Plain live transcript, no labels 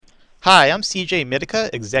Hi, I'm CJ Mitica,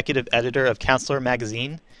 Executive Editor of Counselor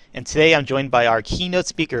Magazine, and today I'm joined by our keynote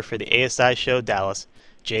speaker for the ASI show Dallas,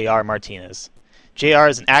 J.R. Martinez. J.R.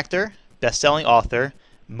 is an actor, best-selling author,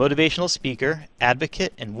 motivational speaker,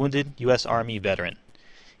 advocate, and wounded U.S. Army veteran.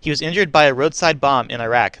 He was injured by a roadside bomb in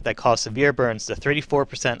Iraq that caused severe burns to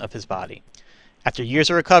 34% of his body. After years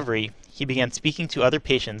of recovery, he began speaking to other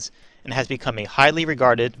patients and has become a highly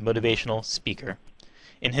regarded motivational speaker.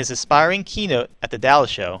 In his inspiring keynote at the Dallas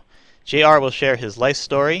show, JR will share his life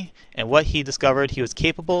story and what he discovered he was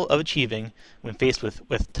capable of achieving when faced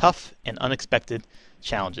with tough and unexpected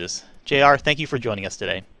challenges. JR, thank you for joining us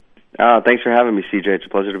today. Thanks for having me, CJ. It's a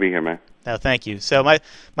pleasure to be here, man. No, thank you. So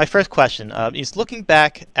my first question is looking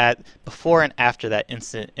back at before and after that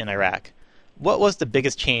incident in Iraq, what was the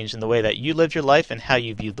biggest change in the way that you lived your life and how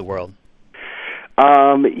you viewed the world?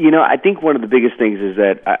 I think one of the biggest things is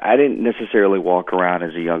that I didn't necessarily walk around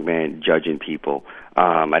as a young man judging people.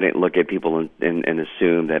 I didn't look at people and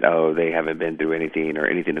assume that, they haven't been through anything or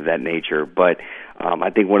anything of that nature. But I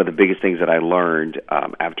think one of the biggest things that I learned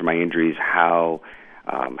after my injuries, how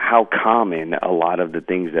common a lot of the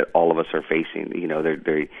things that all of us are facing,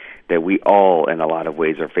 that we all in a lot of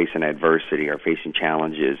ways are facing adversity, are facing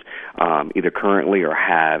challenges, either currently or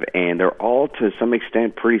have, and they're all to some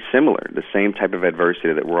extent pretty similar. The same type of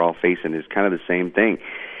adversity that we're all facing is kind of the same thing.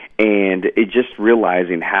 And it just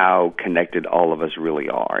realizing how connected all of us really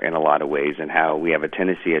are in a lot of ways, and how we have a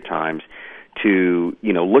tendency at times to,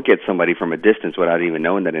 look at somebody from a distance without even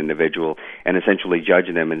knowing that individual and essentially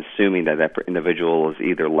judging them and assuming that individual is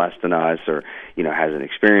either less than us or, hasn't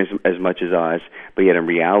experienced as much as us. But yet in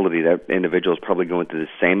reality, that individual is probably going through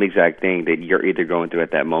the same exact thing that you're either going through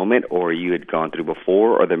at that moment or you had gone through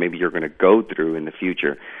before, or that maybe you're going to go through in the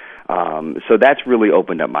future. So that's really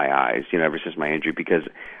opened up my eyes, ever since my injury, because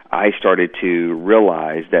I started to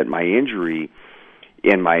realize that my injury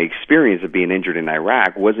and my experience of being injured in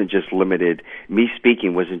Iraq wasn't just limited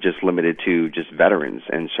to just veterans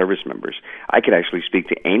and service members. I could actually speak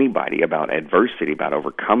to anybody about adversity, about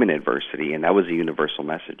overcoming adversity, and that was a universal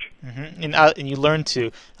message. Mm-hmm. And you learned to,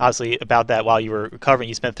 obviously, about that while you were recovering.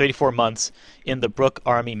 You spent 34 months in the Brooke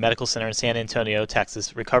Army Medical Center in San Antonio,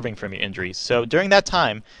 Texas, recovering from your injuries. So during that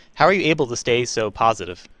time, how are you able to stay so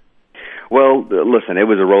positive? Well, listen, it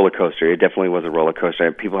was a roller coaster. It definitely was a roller coaster.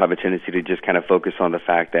 People have a tendency to just kind of focus on the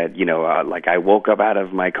fact that, like I woke up out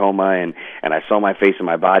of my coma and I saw my face and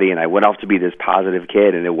my body and I went off to be this positive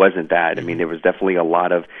kid, and it wasn't that. I mean, there was definitely a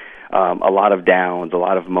lot of downs, a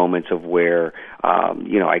lot of moments of where,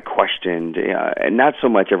 I questioned, and not so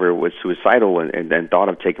much ever was suicidal and thought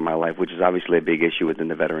of taking my life, which is obviously a big issue within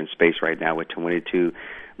the veteran space right now with 22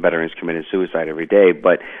 veterans committing suicide every day.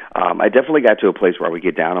 But I definitely got to a place where I would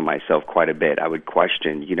get down on myself quite a bit. I would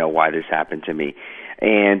question, why this happened to me.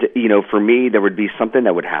 And, for me, there would be something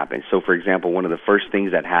that would happen. So, for example, one of the first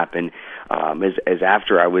things that happened is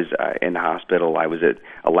after I was in the hospital, I was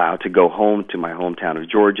allowed to go home to my hometown of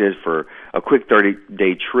Georgia for a quick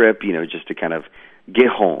 30-day trip, just to kind of get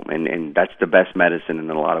home, and that's the best medicine in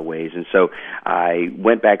a lot of ways. And so I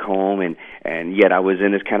went back home, and yet I was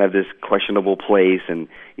in this questionable place, and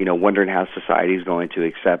wondering how society is going to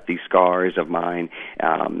accept these scars of mine.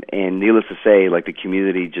 And needless to say, like, the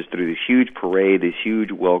community just threw this huge parade, this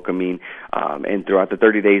huge welcoming, and throughout the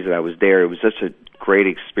 30 days that I was there, it was such a great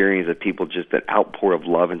experience of people, just an outpour of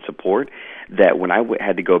love and support, that when I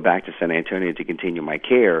had to go back to San Antonio to continue my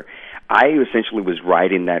care, I essentially was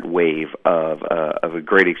riding that wave of a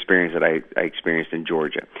great experience that I experienced in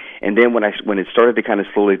Georgia. And then when it started to kind of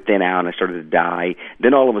slowly thin out and I started to die,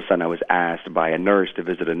 then all of a sudden I was asked by a nurse to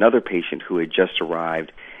visit another patient who had just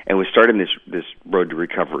arrived and was starting this road to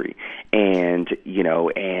recovery. And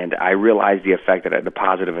I realized the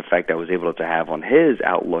positive effect I was able to have on his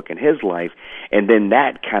outlook and his life, and then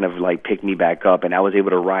that kind of like picked me back up, and I was able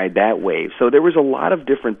to ride that wave. So there was a lot of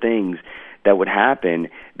different things that would happen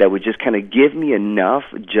that would just kind of give me enough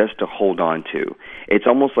just to hold on to. It's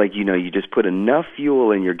almost like, you just put enough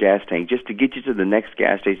fuel in your gas tank just to get you to the next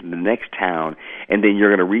gas station, the next town, and then you're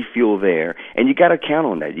going to refuel there. And you got to count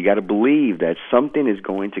on that. You got to believe that something is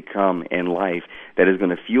going to come in life that is going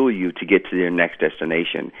to fuel you to get to your next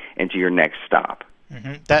destination and to your next stop.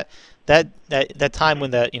 Mm-hmm. That time when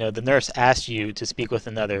the nurse asked you to speak with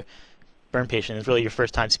another burn patient is really your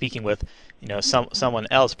first time speaking with someone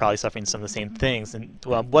else probably suffering some of the same things. And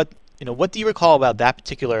what do you recall about that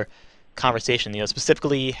particular conversation?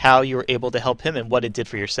 Specifically how you were able to help him and what it did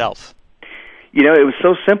for yourself. You know, it was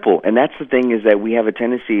so simple, and that's the thing is that we have a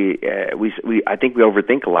tendency, I think we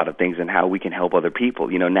overthink a lot of things and how we can help other people.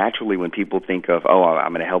 You know, naturally when people think of, oh,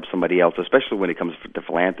 I'm going to help somebody else, especially when it comes to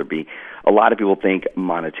philanthropy, a lot of people think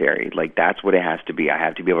monetary, like that's what it has to be. I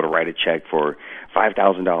have to be able to write a check for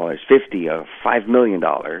 $5,000, $50,000, or $5 million,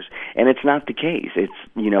 and it's not the case. It's,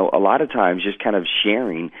 you know, a lot of times just kind of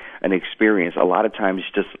sharing an experience, a lot of times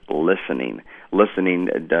just listening. Listening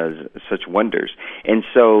does such wonders. And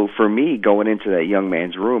so for me, going into that young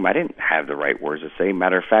man's room, I didn't have the right words to say.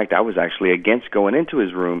 Matter of fact, I was actually against going into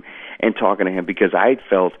his room and talking to him because I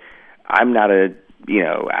felt I'm not a, you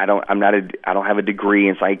know, I don't have a degree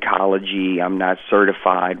in psychology. I'm not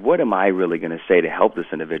certified. What am I really going to say to help this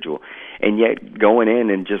individual? And yet going in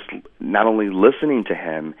and just not only listening to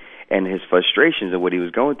him and his frustrations of what he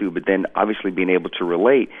was going through, but then obviously being able to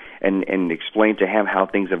relate and explain to him how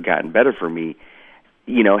things have gotten better for me,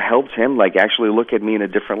 you know, helped him like actually look at me in a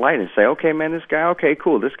different light and say, okay, man, this guy, okay,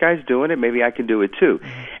 cool, this guy's doing it, maybe I can do it too.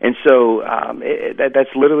 And so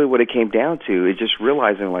that's literally what it came down to, is just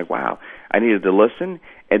realizing like, wow, I needed to listen,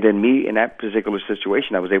 and then me in that particular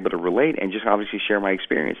situation, I was able to relate and just obviously share my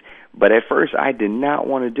experience. But at first, I did not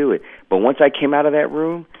want to do it. But once I came out of that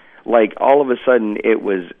room, like all of a sudden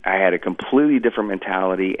I had a completely different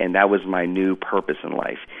mentality, and that was my new purpose in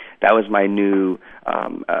life. That was my new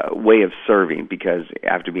way of serving, because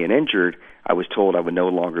after being injured, I was told I would no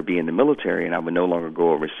longer be in the military and I would no longer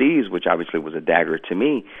go overseas, which obviously was a dagger to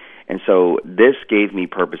me. And so this gave me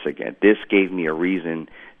purpose again. This gave me a reason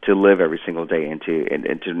to live every single day and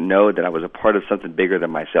to know that I was a part of something bigger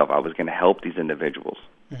than myself. I was going to help these individuals.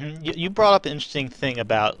 Mm-hmm. You brought up an interesting thing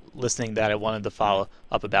about listening that I wanted to follow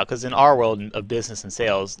up about, because in our world of business and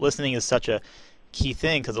sales, listening is such a key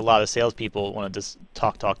thing, because a lot of salespeople want to just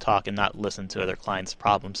talk and not listen to their clients'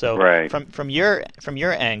 problems. So right. from your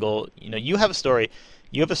angle, you know, you have a story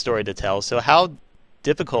to tell. So how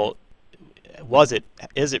difficult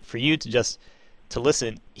is it for you to just to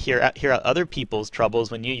listen, hear out other people's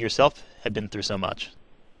troubles when you yourself had been through so much?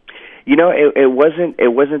 You know, it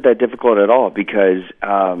wasn't that difficult at all, because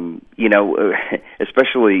you know,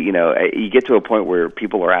 especially, you know, you get to a point where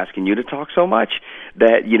people are asking you to talk so much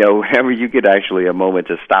that, you know, whenever you get actually a moment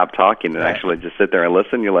to stop talking and actually just sit there and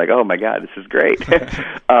listen, you're like, oh my God, this is great.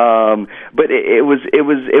 But it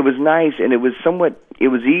was nice, and it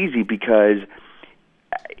was easy, because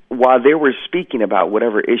while they were speaking about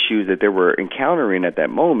whatever issues that they were encountering at that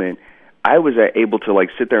moment, I was able to like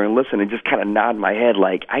sit there and listen and just kind of nod my head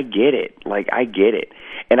like, I get it.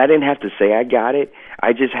 And I didn't have to say I got it.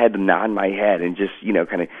 I just had to nod my head and just, you know,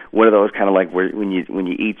 kind of one of those kind of like where when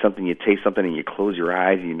you eat something, you taste something and you close your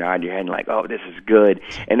eyes and you nod your head and like, oh, this is good.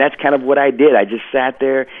 And that's kind of what I did. I just sat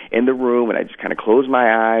there in the room and I just kind of closed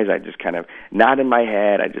my eyes. I just kind of nodded my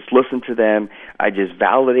head. I just listened to them. I just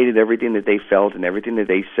validated everything that they felt and everything that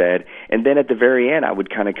they said. And then at the very end, I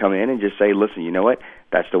would kind of come in and just say, listen, you know what?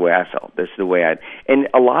 That's the way I felt. That's the way and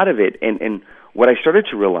a lot of it, and what I started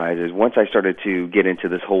to realize is once I started to get into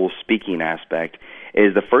this whole speaking aspect,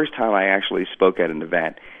 is the first time I actually spoke at an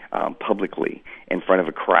event publicly in front of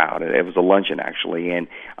a crowd. It was a luncheon, actually, and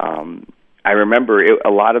I remember a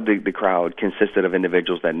lot of the crowd consisted of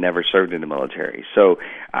individuals that never served in the military. So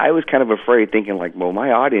I was kind of afraid, thinking like, well,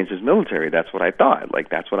 my audience is military. That's what I thought. Like,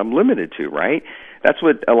 that's what I'm limited to, right? That's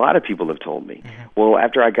what a lot of people have told me. Mm-hmm. Well,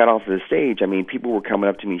 after I got off of the stage, I mean, people were coming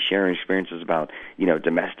up to me sharing experiences about, you know,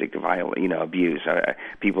 domestic violence, you know, abuse.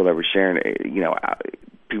 People that were sharing, you know,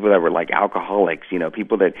 people that were like alcoholics, you know,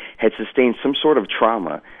 people that had sustained some sort of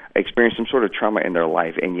trauma, experienced some sort of trauma in their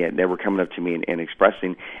life, and yet they were coming up to me and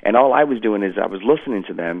expressing. And all I was doing is I was listening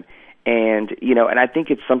to them. And, you know, and I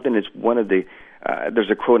think it's something that's one of the, there's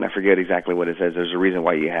a quote, and I forget exactly what it says. There's a reason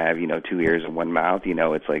why you have, you know, 2 ears and 1 mouth. You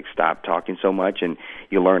know, it's like stop talking so much, and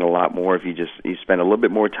you learn a lot more if you spend a little bit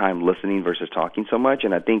more time listening versus talking so much.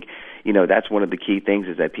 And I think, you know, that's one of the key things,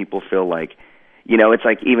 is that people feel like, you know, it's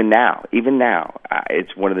like even now,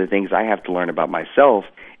 it's one of the things I have to learn about myself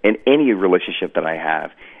in any relationship that I have,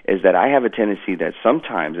 is that I have a tendency that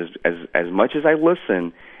sometimes, as much as I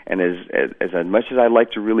listen, and as much as I like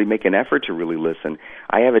to really make an effort to really listen,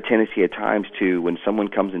 I have a tendency at times to, when someone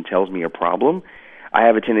comes and tells me a problem, I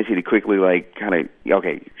have a tendency to quickly like kind of,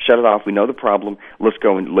 okay, shut it off. We know the problem. Let's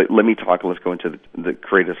go and let me talk. Let's go into the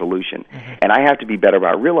create a solution. Mm-hmm. And I have to be better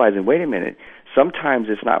about realizing, wait a minute, sometimes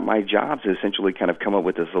it's not my job to essentially kind of come up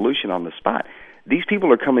with a solution on the spot. These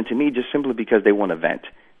people are coming to me just simply because they want to vent.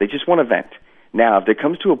 They just want to vent. Now, if it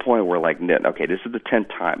comes to a point where, like, okay, this is the 10th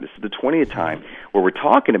time, this is the 20th time where we're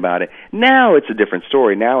talking about it, now it's a different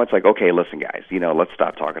story. Now it's like, okay, listen, guys, let's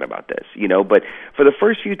stop talking about this, But for the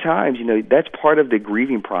first few times, that's part of the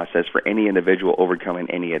grieving process for any individual overcoming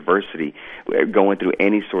any adversity, going through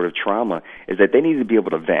any sort of trauma, is that they need to be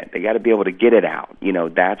able to vent. They got to be able to get it out.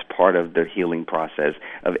 That's part of the healing process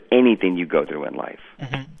of anything you go through in life.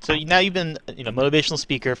 Mm-hmm. So now you've been, motivational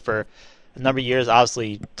speaker for a number of years,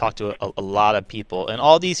 obviously talked to a lot of people. And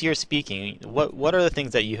all these years speaking, what are the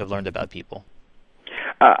things that you have learned about people?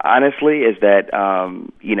 Honestly, is that,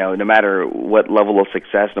 no matter what level of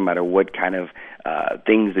success, no matter what kind of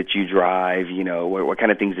things that you drive, what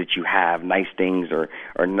kind of things that you have, nice things or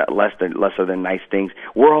lesser than nice things,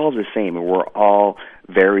 we're all the same, and we're all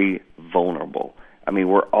very vulnerable. I mean,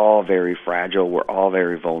 we're all very fragile. We're all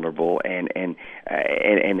very vulnerable, and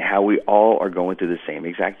how we all are going through the same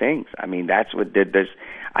exact things. I mean, that's what there's.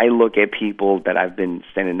 I look at people that I've been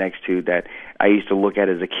standing next to that I used to look at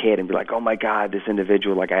as a kid and be like, oh my God, this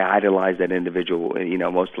individual, like I idolized that individual.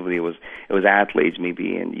 Mostly it was athletes, me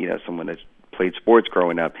being someone that played sports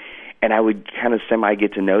growing up, and I would kind of semi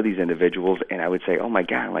get to know these individuals, and I would say, oh my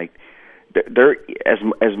God, like.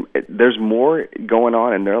 There's more going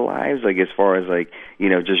on in their lives, like as far as like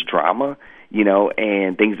just drama,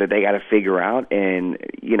 and things that they got to figure out, and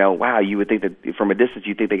wow, you would think that from a distance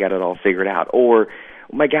you think they got it all figured out, or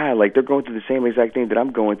oh my God, like they're going through the same exact thing that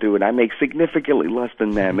I'm going through, and I make significantly less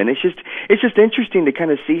than them, and it's just interesting to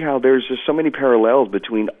kind of see how there's just so many parallels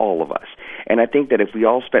between all of us, and I think that if we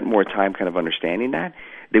all spent more time kind of understanding that,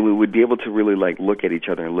 then we would be able to really like look at each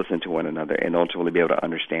other and listen to one another, and ultimately be able to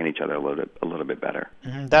understand each other a little bit better.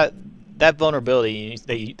 Mm-hmm. That vulnerability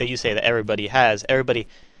that you say that everybody has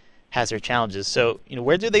their challenges. So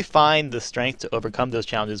where do they find the strength to overcome those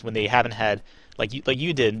challenges when they haven't had like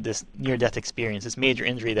you did this near-death experience, this major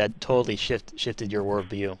injury that totally shifted your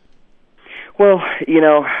worldview? Well,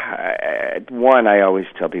 one, I always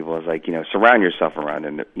tell people is like, surround yourself around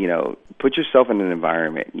and, put yourself in an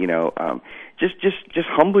environment, just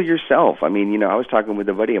humble yourself. I mean, I was talking with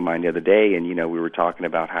a buddy of mine the other day, and, we were talking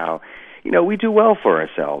about how, we do well for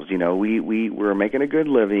ourselves. We're making a good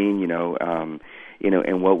living,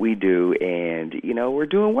 in what we do, and, we're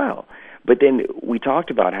doing well. But then we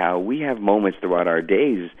talked about how we have moments throughout our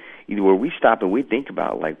days where we stop and we think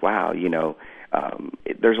about like, wow,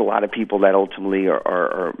 there's a lot of people that ultimately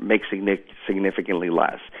are make significantly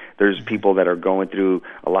less. There's people that are going through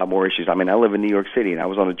a lot more issues. I mean, I live in New York City, and I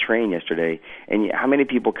was on a train yesterday, and how many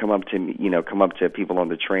people come up to people on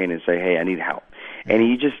the train and say, "Hey, I need help." And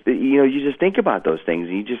you just think about those things.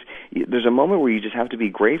 And there's a moment where you just have to be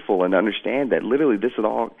grateful and understand that literally this is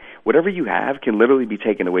all, whatever you have can literally be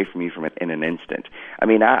taken away from you in an instant. I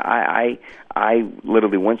mean, I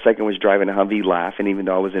literally 1 second was driving a Humvee laughing, even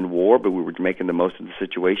though I was in war, but we were making the most of the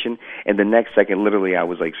situation. And the next second, literally, I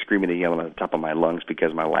was like screaming and yelling at the top of my lungs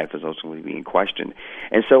because my life is ultimately being questioned.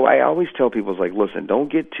 And so I always tell people, like, listen,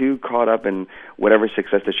 don't get too caught up in whatever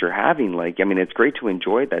success that you're having. Like, I mean, it's great to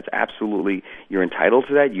enjoy it. That's absolutely, you're entitled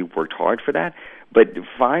to that. You've worked hard for that. But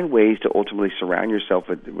find ways to ultimately surround yourself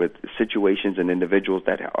with situations and individuals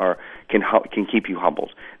that can keep you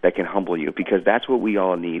humbled, that can humble you, because that's what we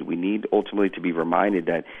all need. We need ultimately to be reminded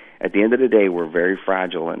that at the end of the day, we're very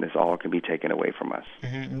fragile, and this all can be taken away from us.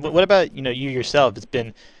 Mm-hmm. What about you yourself? It's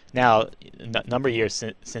been now a number of years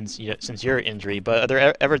since your injury, but are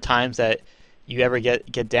there ever times that you ever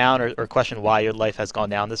get down or question why your life has gone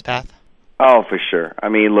down this path? Oh, for sure. I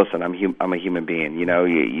mean, listen, I'm a human being.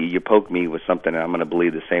 You poke me with something, and I'm going to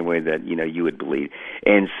believe the same way that you would believe.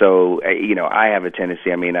 And so, I have a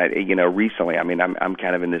tendency. I mean, recently, I mean, I'm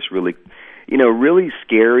kind of in this really, really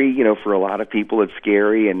scary. For a lot of people, it's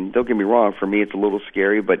scary, and don't get me wrong, for me, it's a little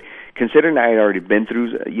scary. But considering I had already been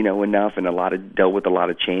through, enough, and dealt with a lot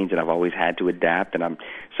of change, and I've always had to adapt, and I've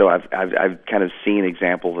kind of seen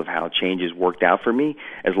examples of how change has worked out for me.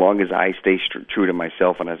 As long as I stay true to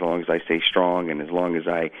myself, and as long as I stay strong, and as long as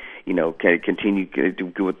I, can continue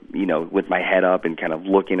to with my head up and kind of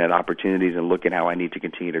looking at opportunities and looking how I need to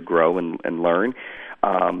continue to grow and learn.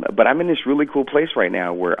 But I'm in this really cool place right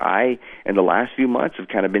now where in the last few months, have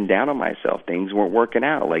kind of been down on myself. Things weren't working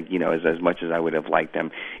out, like, as much as I would have liked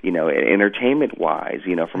them, entertainment-wise,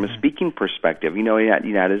 from a speaking perspective,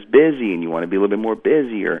 you're not as busy and you want to be a little bit more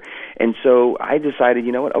busier. And so I decided,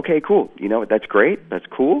 okay, cool. That's great. That's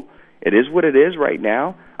cool. It is what it is right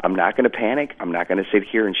now. I'm not going to panic. I'm not going to sit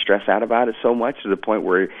here and stress out about it so much to the point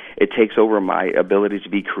where it takes over my ability to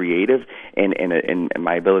be creative and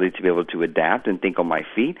my ability to be able to adapt and think on my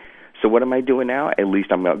feet. So what am I doing now? At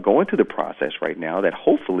least I'm going through the process right now that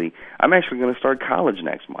hopefully I'm actually going to start college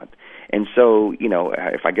next month. And so,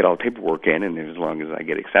 if I get all the paperwork in, and as long as I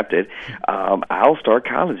get accepted, I'll start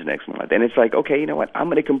college next month. And it's like, okay, you know what? I'm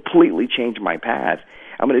going to completely change my path.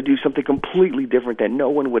 I'm going to do something completely different that no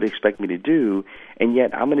one would expect me to do, and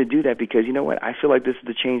yet I'm going to do that because, you know what, I feel like this is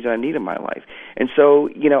the change that I need in my life. And so,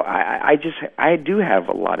 I do have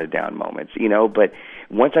a lot of down moments, but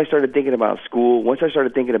once I started thinking about school, once I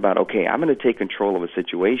started thinking about, okay, I'm going to take control of a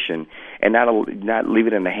situation and not leave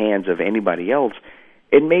it in the hands of anybody else,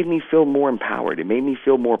 it made me feel more empowered. It made me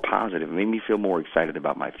feel more positive. It made me feel more excited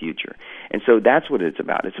about my future. And so that's what it's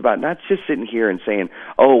about. It's about not just sitting here and saying,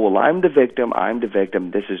 oh, well, I'm the victim,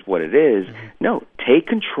 this is what it is. Mm-hmm. No, take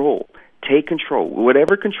control. Take control.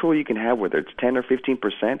 Whatever control you can have, whether it's 10 or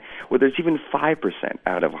 15%, whether it's even 5%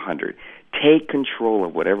 out of 100, take control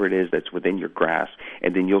of whatever it is that's within your grasp,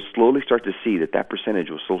 and then you'll slowly start to see that percentage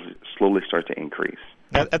will slowly start to increase.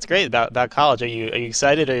 That's great about college. Are you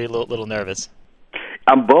excited or are you a little nervous?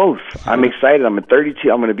 I'm both. I'm excited. I'm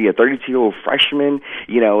going to be a 32-year-old freshman.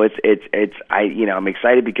 I'm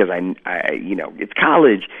excited because it's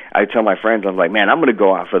college. I tell my friends, I'm like, man, I'm going to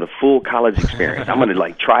go out for the full college experience. I'm going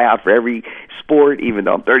to try out for every sport, even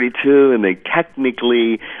though I'm 32, and they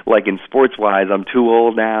technically, in sports-wise, I'm too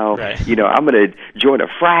old now. Right. I'm going to join a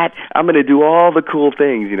frat. I'm going to do all the cool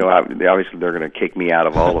things. Obviously they're going to kick me out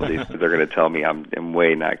of all of these because they're going to tell me I'm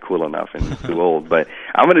way not cool enough and too old. But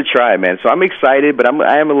I'm going to try, man. So I'm excited, but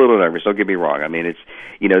I am a little nervous. Don't get me wrong. I mean, it's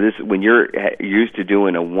this when you're used to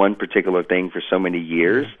doing one particular thing for so many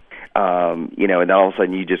years, and then all of a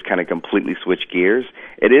sudden you just kind of completely switch gears.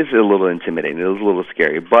 It is a little intimidating. It is a little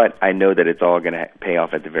scary, but I know that it's all going to pay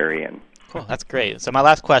off at the very end. Cool. That's great. So my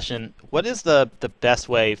last question: what is the best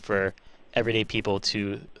way for everyday people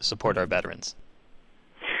to support our veterans?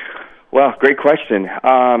 Well, great question.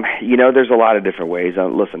 There's a lot of different ways.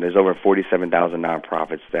 Listen, there's over 47,000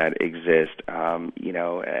 nonprofits that exist,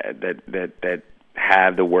 that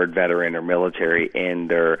have the word veteran or military in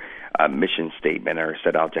their mission statement or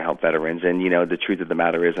set out to help veterans. And, the truth of the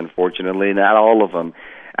matter is, unfortunately, not all of them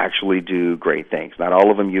actually do great things. Not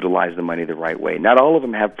all of them utilize the money the right way. Not all of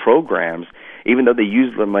them have programs. Even though they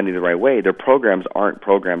use the money the right way, their programs aren't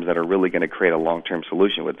programs that are really going to create a long-term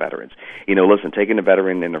solution with veterans. Listen, taking a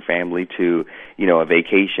veteran and their family to, a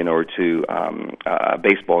vacation or to a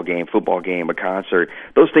baseball game, football game, a concert,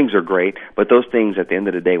 those things are great, but those things at the end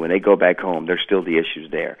of the day, when they go back home, there's still the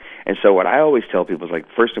issues there. And so what I always tell people is,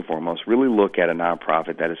 first and foremost, really look at a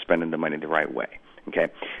nonprofit that is spending the money the right way. Okay.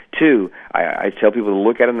 2, I tell people to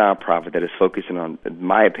look at a nonprofit that is focusing on, in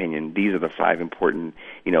my opinion, these are the 5 important,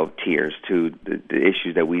 tiers to the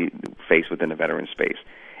issues that we face within the veteran space: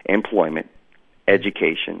 employment,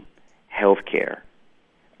 education, healthcare.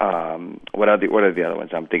 What are the other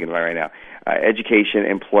ones I'm thinking about right now? Education,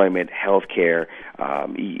 employment, healthcare.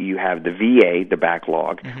 You have the VA, the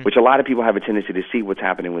backlog, which a lot of people have a tendency to see what's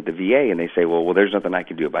happening with the VA, and they say, well, there's nothing I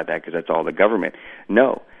can do about that because that's all the government.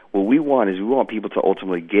 No. What we want people to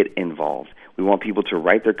ultimately get involved. We want people to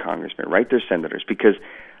write their congressmen, write their senators, because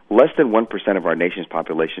less than 1% of our nation's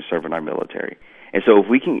population serve in our military. And so if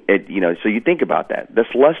we can, so you think about that.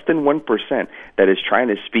 That's less than 1% that is trying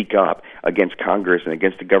to speak up against Congress and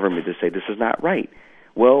against the government to say this is not right.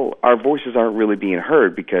 Well, our voices aren't really being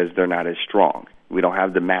heard because they're not as strong. We don't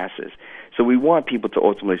have the masses. So we want people to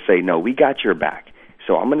ultimately say, no, we got your back.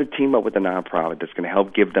 So I'm going to team up with a nonprofit that's going to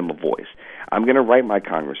help give them a voice. I'm going to write my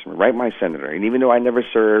congressman, write my senator. And even though I never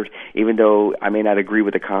served, even though I may not agree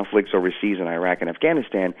with the conflicts overseas in Iraq and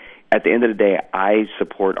Afghanistan, at the end of the day, I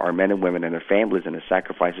support our men and women and their families and the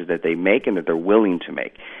sacrifices that they make and that they're willing to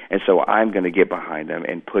make. And so I'm going to get behind them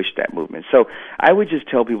and push that movement. So I would just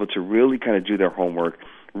tell people to really kind of do their homework.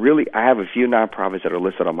 Really, I have a few nonprofits that are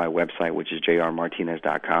listed on my website, which is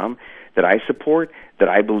jrmartinez.com, that I support, that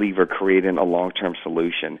I believe are creating a long-term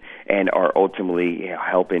solution and are ultimately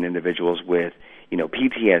helping individuals with,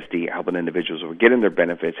 PTSD, helping individuals with getting their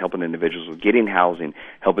benefits, helping individuals with getting housing,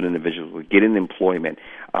 helping individuals with getting employment,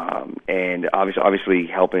 and obviously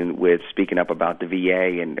helping with speaking up about the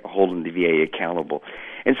VA and holding the VA accountable.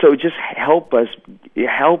 And so just help us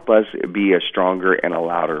be a stronger and a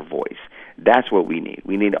louder voice. That's what we need.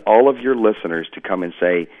 We need all of your listeners to come and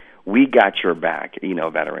say, we got your back,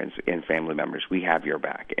 veterans and family members. We have your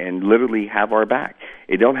back, and literally have our back.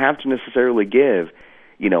 You don't have to necessarily give,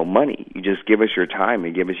 money. You just give us your time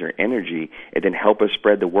and give us your energy, and then help us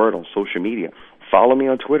spread the word on social media. Follow me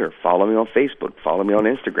on Twitter. Follow me on Facebook. Follow me on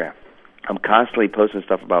Instagram. I'm constantly posting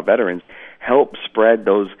stuff about veterans. Help spread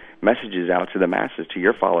those messages out to the masses, to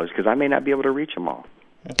your followers, because I may not be able to reach them all.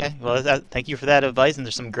 Okay, well, thank you for that advice, and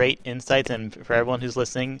there's some great insights. And for everyone who's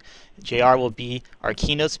listening, JR will be our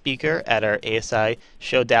keynote speaker at our ASI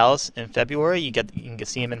show Dallas in February. You can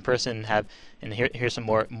see him in person and hear some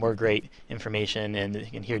more great information, and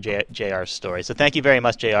you can hear JR's story. So thank you very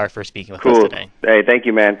much, JR, for speaking with us today. Hey, thank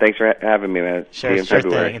you, man. Thanks for having me, man. Sure, See you in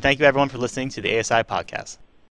February. thing. And thank you, everyone, for listening to the ASI podcast.